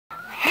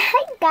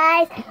Hi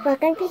guys,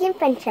 welcome to the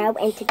Fun Show,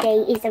 and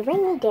today is a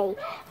rainy day,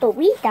 but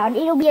we thought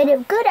it'll be a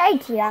good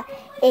idea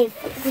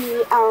if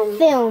we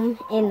film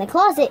in the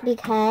closet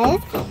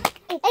because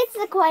it's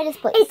the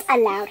quietest place. It's a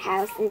loud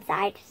house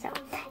inside, so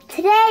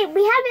today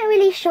we haven't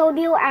really showed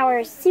you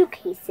our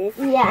suitcases.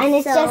 Yeah, and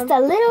it's just a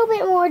little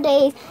bit more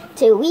days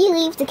till we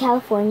leave to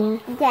California.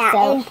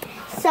 Yeah,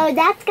 so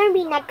that's going to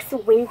be next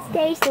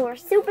Wednesday, so we're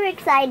super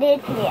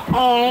excited. Yeah.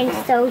 And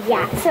so,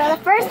 yeah. So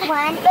the first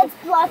one, let's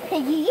vlog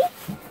Piggy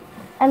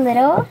a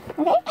little,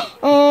 okay?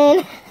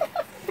 And,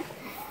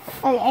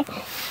 okay.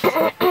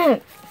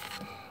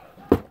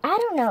 I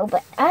don't know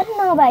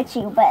about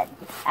you, but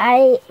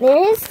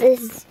there is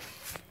this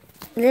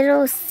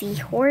little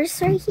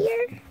seahorse right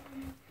here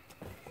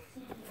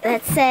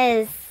that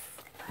says,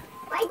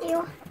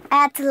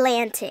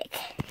 Atlantic.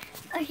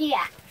 Oh,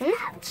 yeah.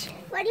 Ouch.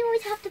 Why do you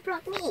always have to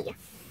block me?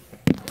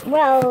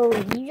 Well,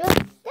 you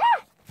just...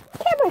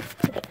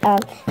 camera.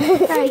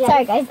 Okay,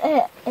 sorry guys.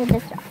 It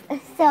just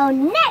dropped. So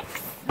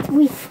next,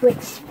 we switch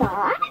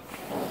spots.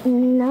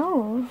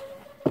 No.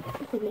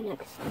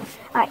 Next.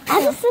 Alright,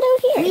 I'll just sit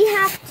over here. We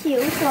have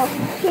two. So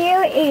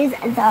here is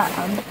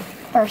the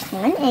first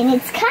one, and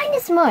it's kind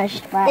of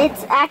smushed, but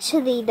it's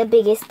actually the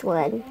biggest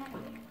one.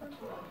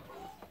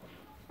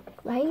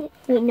 Right?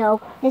 Wait,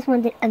 no. This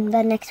one,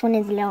 the next one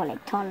is little,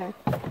 like taller.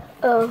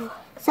 Oh.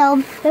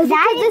 So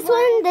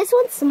this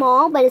one's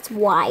small, but it's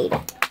wide.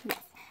 Yes,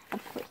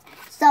 of course.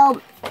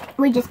 So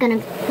we're just gonna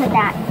put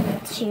that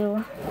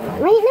to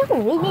right now.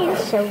 We need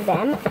to show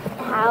them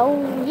how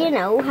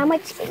how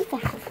much space it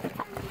has.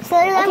 So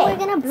then we're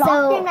gonna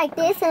block them like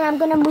this, and I'm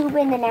gonna move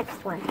in the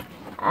next one.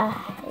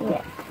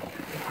 Yeah.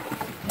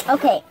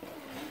 Okay.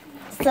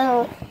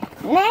 So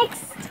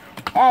next,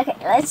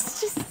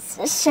 let's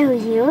just show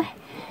you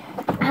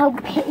how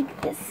big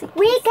this is.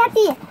 We got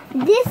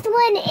this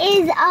one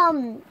is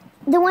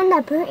the one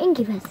that Burton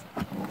gave us.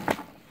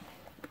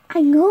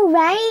 I know,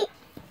 right?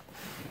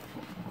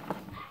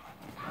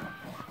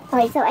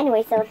 Alright, so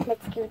anyway, so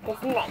let's do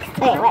this next.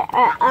 Okay,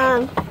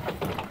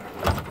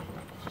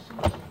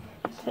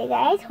 okay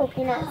guys, hope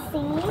you're not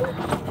seeing.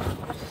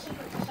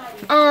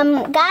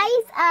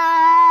 Guys,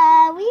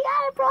 we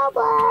got a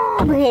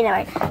problem. Okay, no,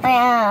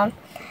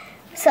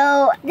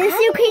 so this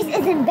suitcase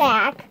isn't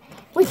back,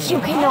 which you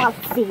cannot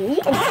see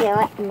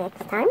until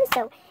next time.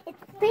 So it's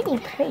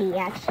pretty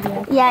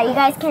actually. Yeah, you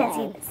guys can't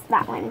see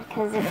that one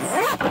because it's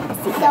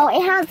so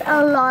it has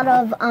a lot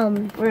of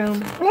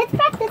room. Let's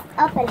back this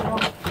up a little,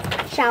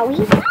 shall we?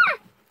 Ah!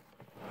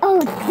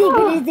 Oh, thank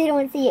goodness they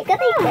don't see it.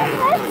 That's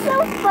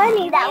so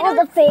funny. That was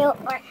a fail.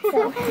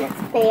 So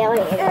let's fail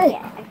it.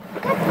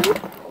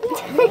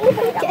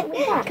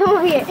 Come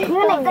over here.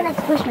 I'm gonna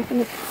push my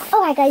fingers.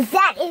 Oh my guys,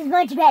 that is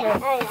much better.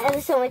 That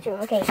is so much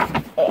room. Okay. It hasn't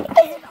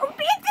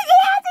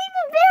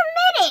even been a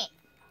minute.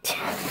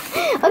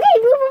 Okay,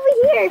 move over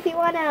here if you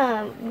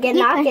wanna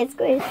not get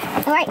squished.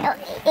 Alright,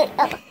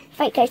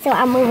 right guys, so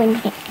I'm moving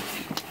here.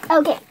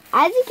 Okay,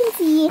 as you can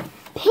see,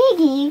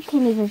 Piggy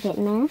can even fit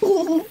in there.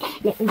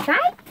 Let me try.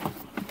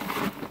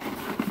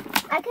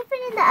 I could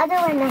fit in the other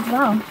one as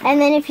well. And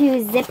then if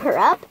you zip her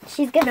up,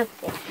 she's gonna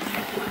fit.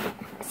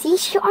 See,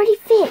 she already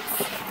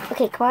fits.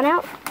 Okay, come on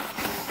out.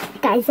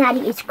 Guys,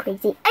 Zaddy is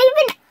crazy.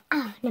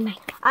 Never mind.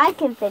 I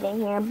can fit in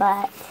here,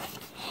 but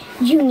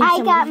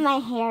I got my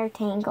hair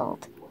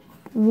tangled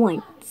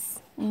once.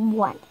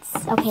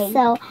 Okay,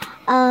 so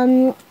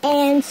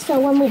and so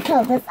when we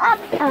close this up,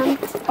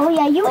 oh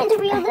yeah, you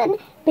interview the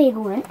big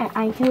one, and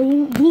I tell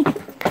you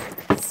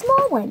the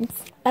small ones.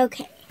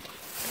 Okay.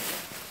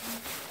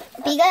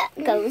 Biga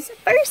goes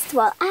first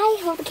while I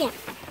hold the camera.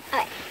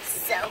 Alright,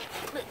 so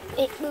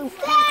it moves.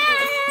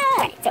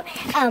 Alright, so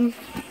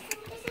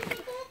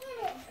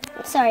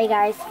sorry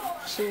guys,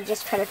 she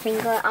just put her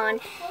finger on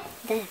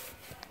the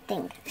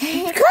thing.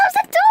 Close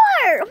the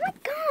door! Oh my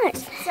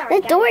gosh! Sorry,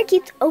 the door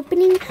keeps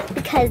opening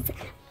because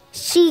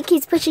she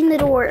keeps pushing the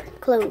door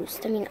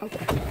closed. I mean open.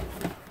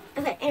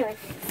 Okay, anyway,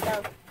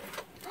 so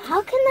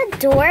how can the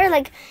door,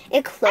 like,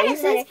 it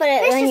closes,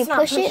 but when you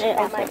push it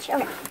that much.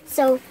 Okay,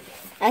 so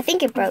I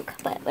think it broke,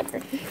 but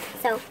whatever.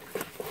 So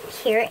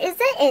here is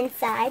the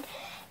inside.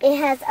 It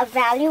has a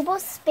valuable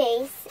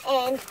space,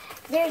 and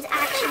there's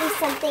actually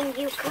something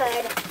you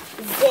could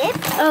zip.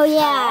 Oh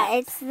yeah,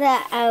 it's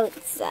the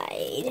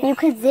outside. You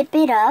could zip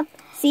it up.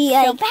 See,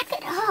 so back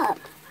it up.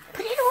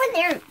 Put it over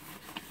there.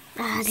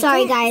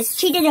 Sorry guys,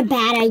 she did a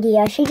bad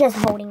idea. She's just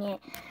holding it.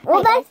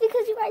 Well, that's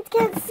because you guys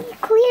can't see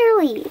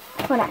clearly.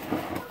 Hold on.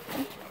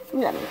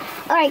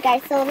 Alright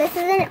guys, so this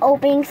is an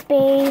opening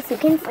space. You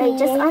can see.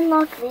 Just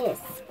unlock this.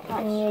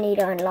 And you need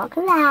to unlock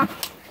that.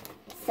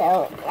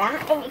 So,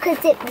 yeah, and you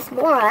could zip this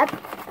more up.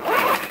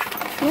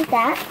 Like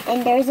that.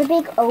 And there's a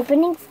big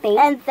opening space.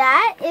 And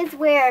that is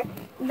where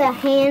the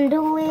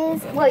handle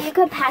is. Well, you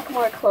could pack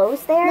more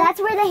clothes there. That's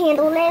where the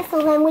handle is.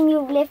 So then when you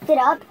lift it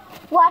up,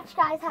 watch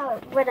guys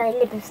when I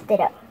lift it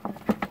up.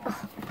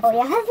 Oh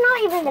yeah, that's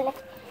not even the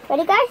lift.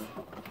 Ready guys?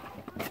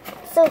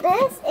 So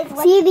this is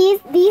what... See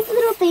these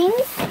little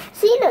things?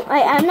 See, look.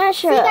 I'm not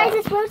sure. See guys,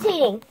 it's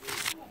rotating.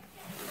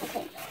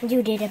 Okay.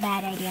 You did a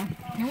bad idea.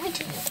 No, I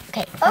didn't.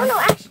 Okay. Oh no,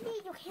 actually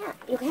you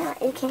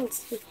can't. You can't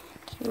see.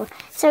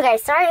 So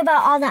guys, sorry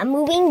about all that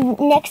moving.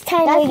 Next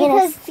time we're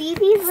gonna stay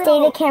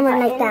the camera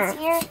like that.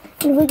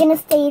 And we're gonna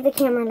stay the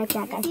camera like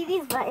that, guys. See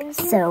these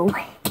buttons? So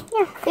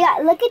yeah,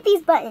 look at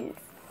these buttons.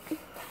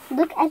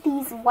 Look at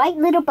these white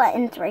little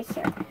buttons right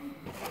here.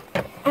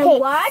 Okay,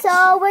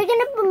 so we're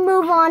gonna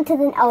move on to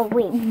the. Oh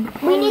wait,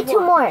 we need 2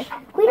 more.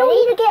 We don't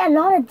need to get a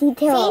lot of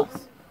details.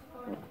 See?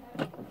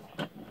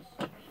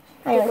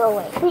 Go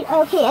away.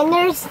 Okay, and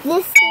there's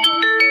this thing.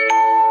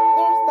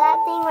 There's that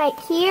thing right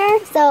here.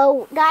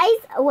 So guys,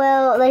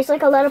 well, there's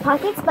like a lot of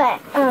pockets,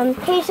 but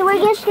okay, so we're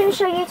just gonna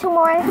show you 2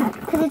 more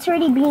because it's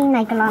already been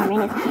like a lot of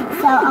minutes.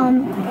 So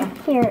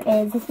here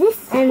is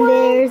this, and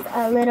there's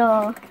a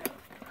little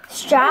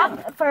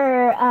strap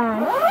for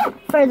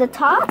the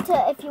top to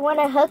if you want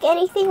to hook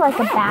anything like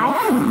a bag.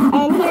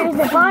 And here's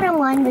the bottom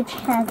one, which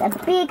has a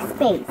big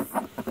space.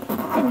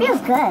 It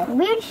feels good.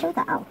 We already showed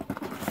that out.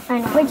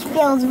 Which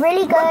feels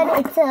really good.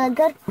 It's a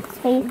good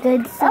space.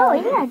 Good. So, oh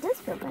yeah, it does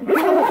feel good.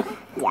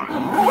 Yeah.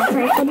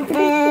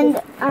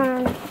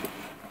 And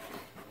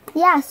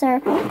yeah,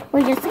 sir.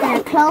 We're just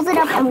gonna close it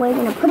up and we're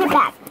gonna put it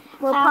back.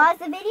 We'll pause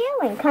the video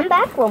and come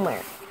back when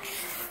we're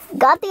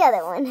got the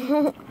other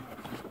one.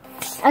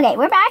 Okay,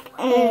 we're back.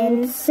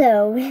 And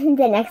so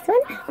the next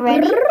one.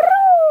 Ready?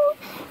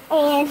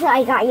 And so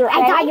I got you.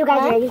 I got you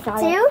guys ready. 2, 3.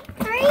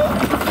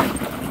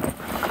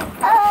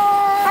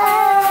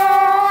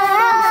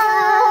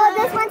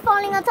 This one's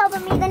falling on top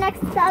of me.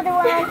 The other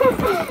one.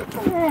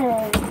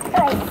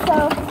 Alright, so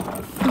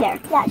there.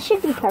 That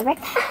should be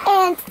perfect.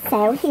 And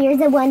so here's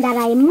the one that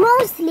I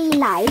mostly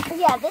like.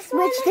 Yeah, this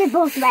one. Which they're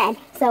both red.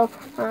 So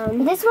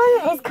this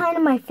one is kind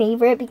of my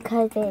favorite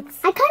because it's.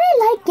 I kind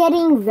of like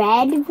getting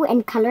red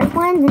and colored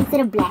ones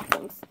instead of black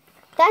ones.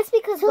 That's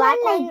because black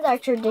ones are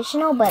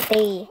traditional, but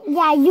they.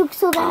 Yeah,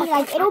 so then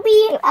like it'll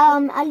be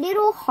a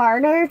little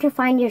harder to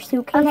find your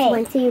suitcase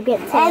once you get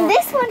to. And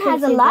this one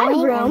has a lot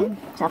of room.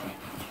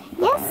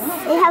 Yes,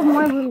 it has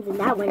more room than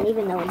that one,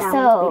 even though that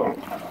one's bigger.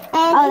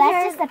 And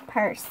that's just a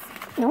purse.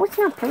 No, it's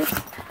not a purse.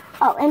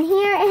 Oh, and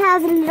here it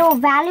has a little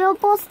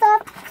valuable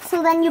stuff.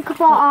 So then you could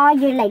put all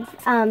your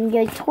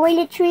your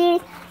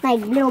toiletries,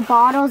 like little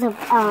bottles of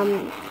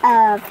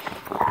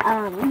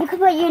you could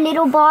put your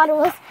little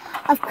bottles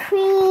of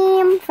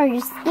cream for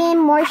your skin,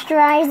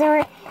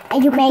 moisturizer,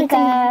 and your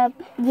makeup.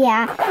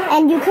 Yeah,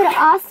 and you could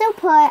also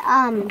put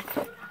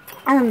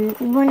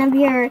one of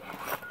your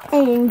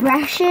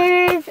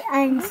brushes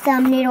and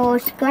some little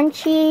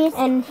scrunchies.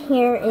 And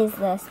here is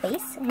the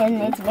space,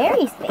 and it's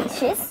very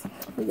spacious.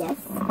 Yes.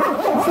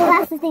 So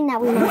that's the thing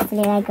that we mostly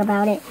like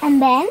about it. And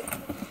then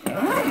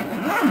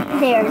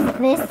there's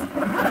this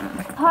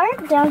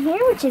part down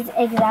here, which is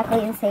exactly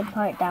the same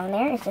part down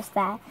there. It's just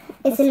that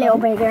it's a little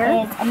bigger.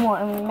 It's more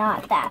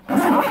not that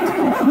soft.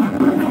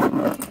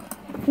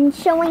 I'm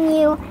showing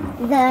you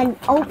the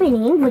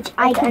opening, which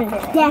I can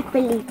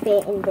definitely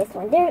fit in this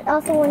one. There's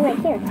also one right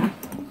here.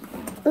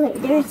 Okay,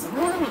 there's.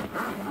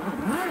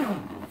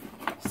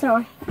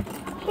 So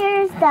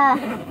here's the.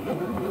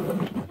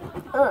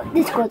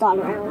 This goes all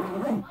around.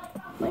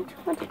 What?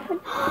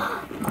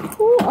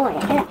 Ooh, oh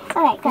yeah.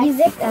 Okay, guys. You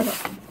zipped.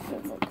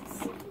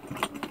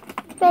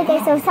 Okay,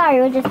 so sorry,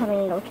 we're just having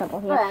a little trouble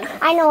here.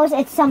 I know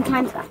it's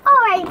sometimes.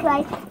 Alright,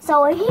 guys.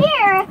 So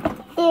here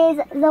is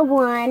the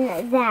one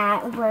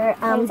that we're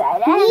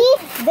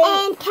me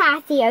and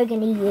Kathy are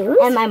gonna use.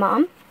 And my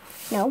mom.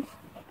 No.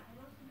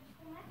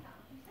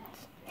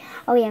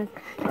 Oh yeah.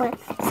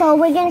 So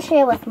we're gonna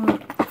share with me.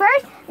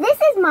 First, this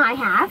is my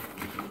half.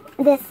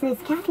 This is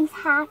Kathy's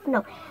half.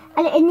 No,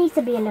 it needs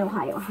to be a little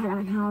higher. Hold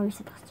on, how are we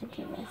supposed to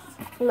do this?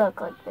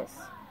 Look like this.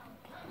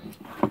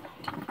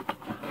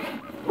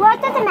 Well,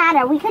 it doesn't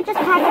matter. We could just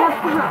pack it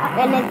up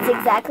and it's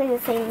exactly the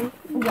same.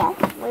 Yes,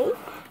 wait.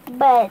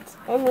 But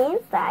in the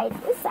inside,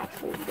 it's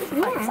actually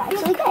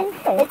actually good.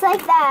 It's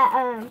like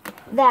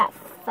that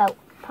felt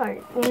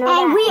part. You know.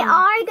 And we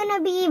are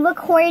gonna be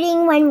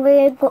recording when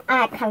we're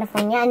at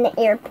California in the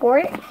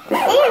airport,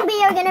 and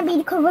we are gonna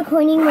be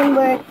recording when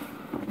we're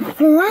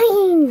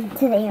flying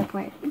to the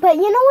airport. But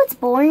you know what's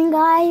boring,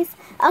 guys?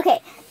 Okay,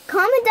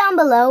 comment down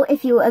below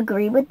if you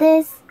agree with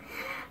this.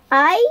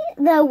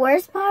 The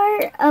worst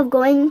part of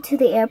going to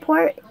the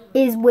airport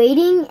is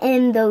waiting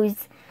in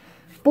those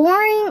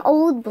boring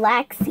old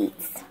black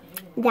seats.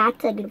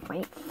 That's a good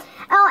point.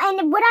 Oh,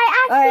 and what I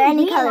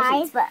actually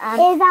realized is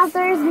that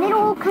there's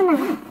little kind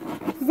of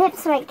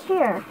zips right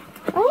here.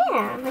 Oh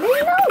yeah, I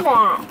didn't know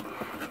that.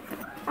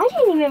 I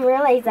didn't even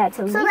realize that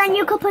till So then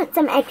you could put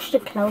some extra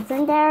clothes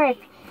in there if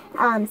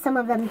some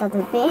of them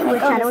doesn't fit,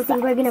 which I don't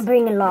think we're gonna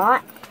bring a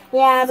lot.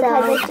 Yeah,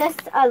 because it's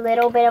just a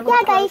little bit of.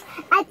 Yeah, guys,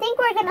 I think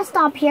we're gonna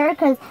stop here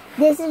because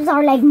this is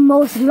our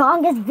most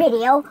longest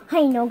video.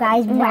 I know,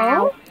 guys.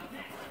 Wow.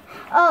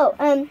 Oh,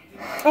 and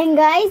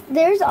guys,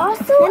 there's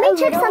also. Let me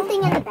check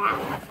something in the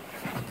back.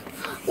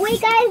 Wait,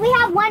 guys, we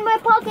have one more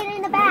pocket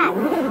in the back.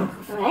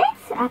 What?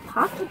 A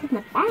pocket in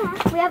the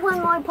back? We have one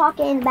more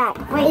pocket in the back.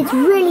 Wait, it's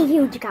really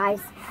huge, guys.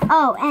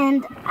 Oh,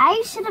 and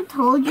I should have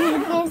told you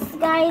this,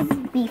 guys,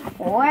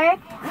 before,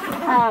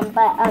 but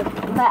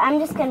I'm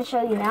just gonna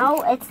show you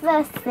now. It's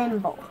the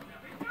symbol.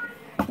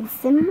 The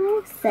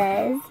symbol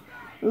says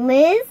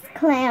Liz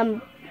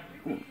Clamborn,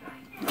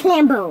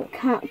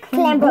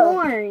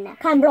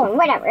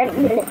 whatever.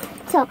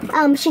 So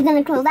she's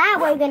gonna close that.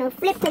 We're gonna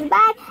flip to the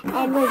back,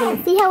 and we're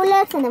gonna see how it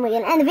looks, and then we're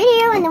gonna end the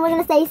video, and then we're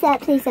gonna say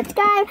please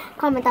subscribe,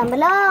 comment down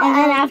below, and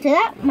then after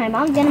that, my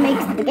mom's gonna make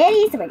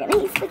spaghetti, so we're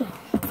gonna eat spaghetti.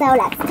 So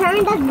let's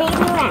turn this baby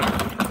around.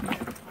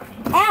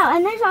 Oh,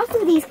 and there's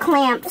also these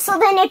clamps. So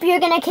then if you're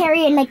going to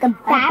carry it like a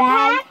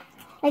backpack,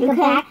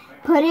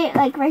 put it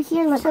like right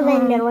here. Look, so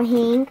then it will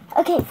hang.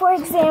 Okay, for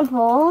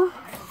example,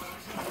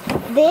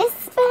 this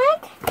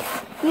bag,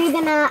 you're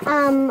going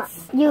to,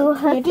 you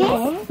hook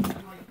it.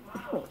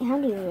 Wait, how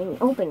do you even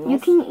open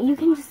this? You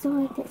can just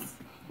do it like this.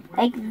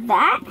 Like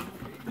that.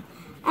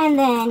 And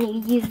then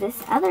you use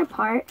this other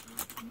part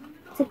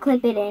to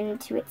clip it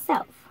into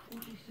itself.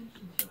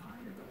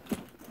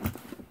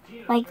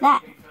 Like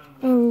that.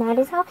 And that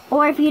is how.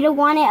 Or if you don't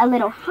want it a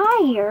little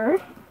higher,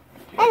 it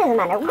doesn't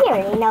matter. We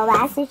already know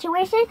that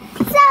situation.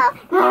 So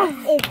this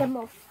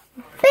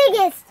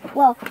is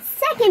the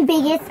second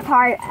biggest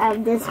part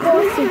of this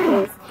whole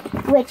suitcase,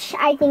 which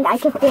I think I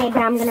could fit,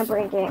 but I'm gonna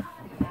break it.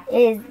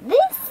 Is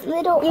this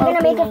little? You're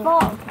gonna make it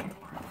fall.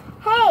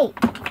 Hey.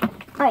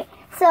 Alright.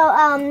 So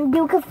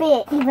you could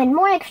fit even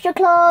more extra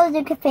clothes.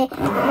 You could fit the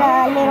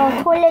little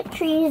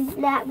toiletries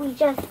that we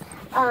just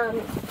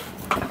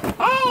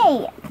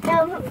Hey.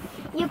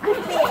 You could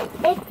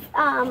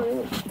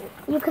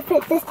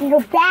fit this little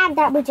bag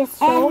that we just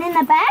showed. And in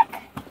the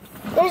back,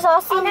 there's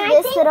also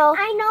this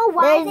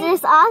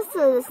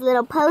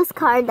little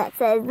postcard that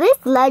says this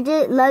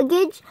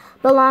luggage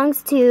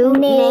belongs to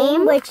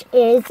name, which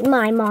is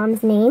my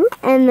mom's name,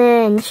 and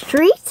then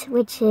street,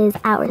 which is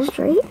our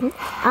street,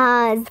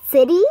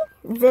 city,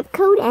 zip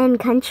code, and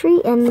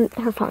country, and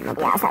her phone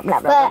number. Yeah, blah, blah,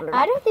 blah, blah.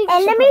 I don't think.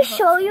 And let me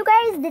show you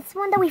guys this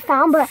one that we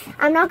found, but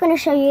I'm not going to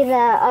show you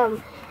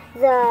the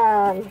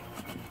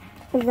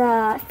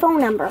phone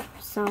number.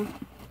 So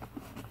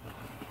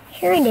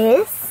here it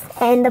is,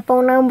 and the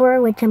phone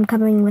number, which I'm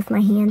covering with my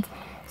hands.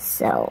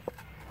 So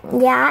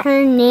yeah,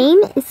 her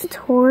name is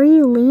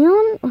Tori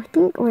Leon, I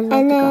think,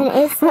 and then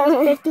it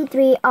says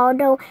 53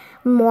 Aldo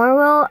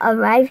Morrow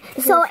arrived.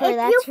 So if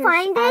you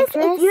find this,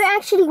 if you're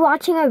actually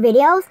watching our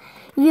videos,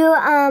 we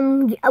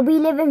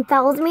live in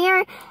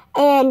Fellsmere,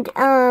 and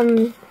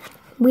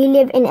we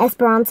live in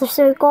Esperanza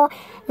Circle,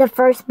 the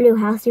first blue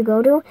house you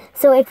go to.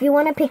 So if you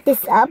want to pick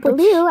this up,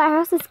 blue, our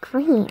house is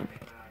green.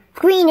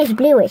 Greenish,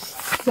 bluish.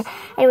 Yeah.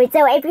 Anyway,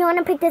 so if you want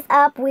to pick this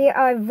up, we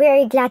are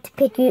very glad to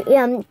pick you,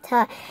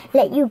 to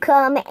let you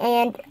come,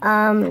 and,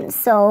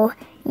 so,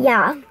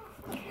 yeah.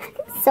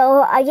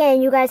 So,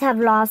 again, you guys have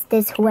lost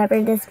this,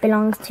 whoever this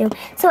belongs to.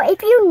 So,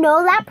 if you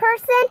know that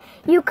person,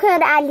 you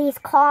could at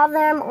least call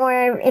them,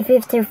 or if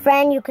it's your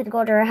friend, you could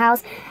go to her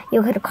house.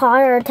 You could call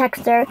her or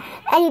text her.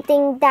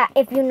 Anything that,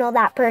 if you know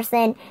that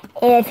person,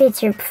 if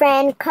it's your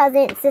friend,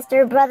 cousin,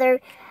 sister, brother,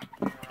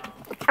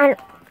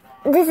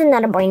 this is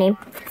not a boy name.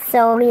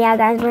 So, yeah,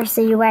 guys, we'll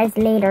see you guys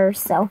later.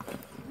 So,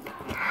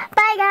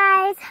 bye,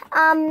 guys.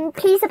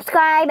 Please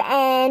subscribe,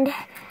 and,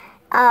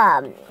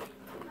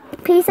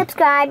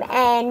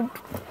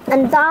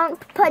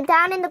 put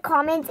down in the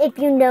comments if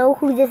you know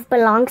who this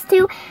belongs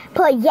to.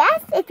 Put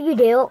yes if you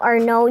do, or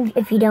no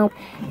if you don't.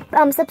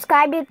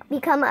 Subscribe to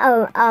become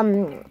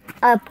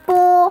a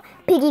full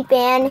Piggy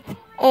fan.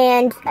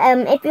 And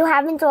if you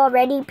haven't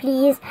already,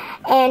 please.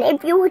 And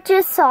if you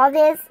just saw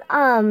this,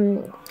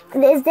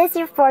 is this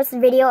your first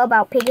video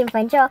about Pig and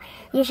Fun Show?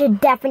 You should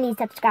definitely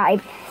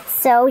subscribe.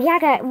 So yeah,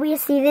 guys, we'll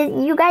see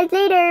you guys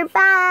later.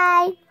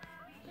 Bye.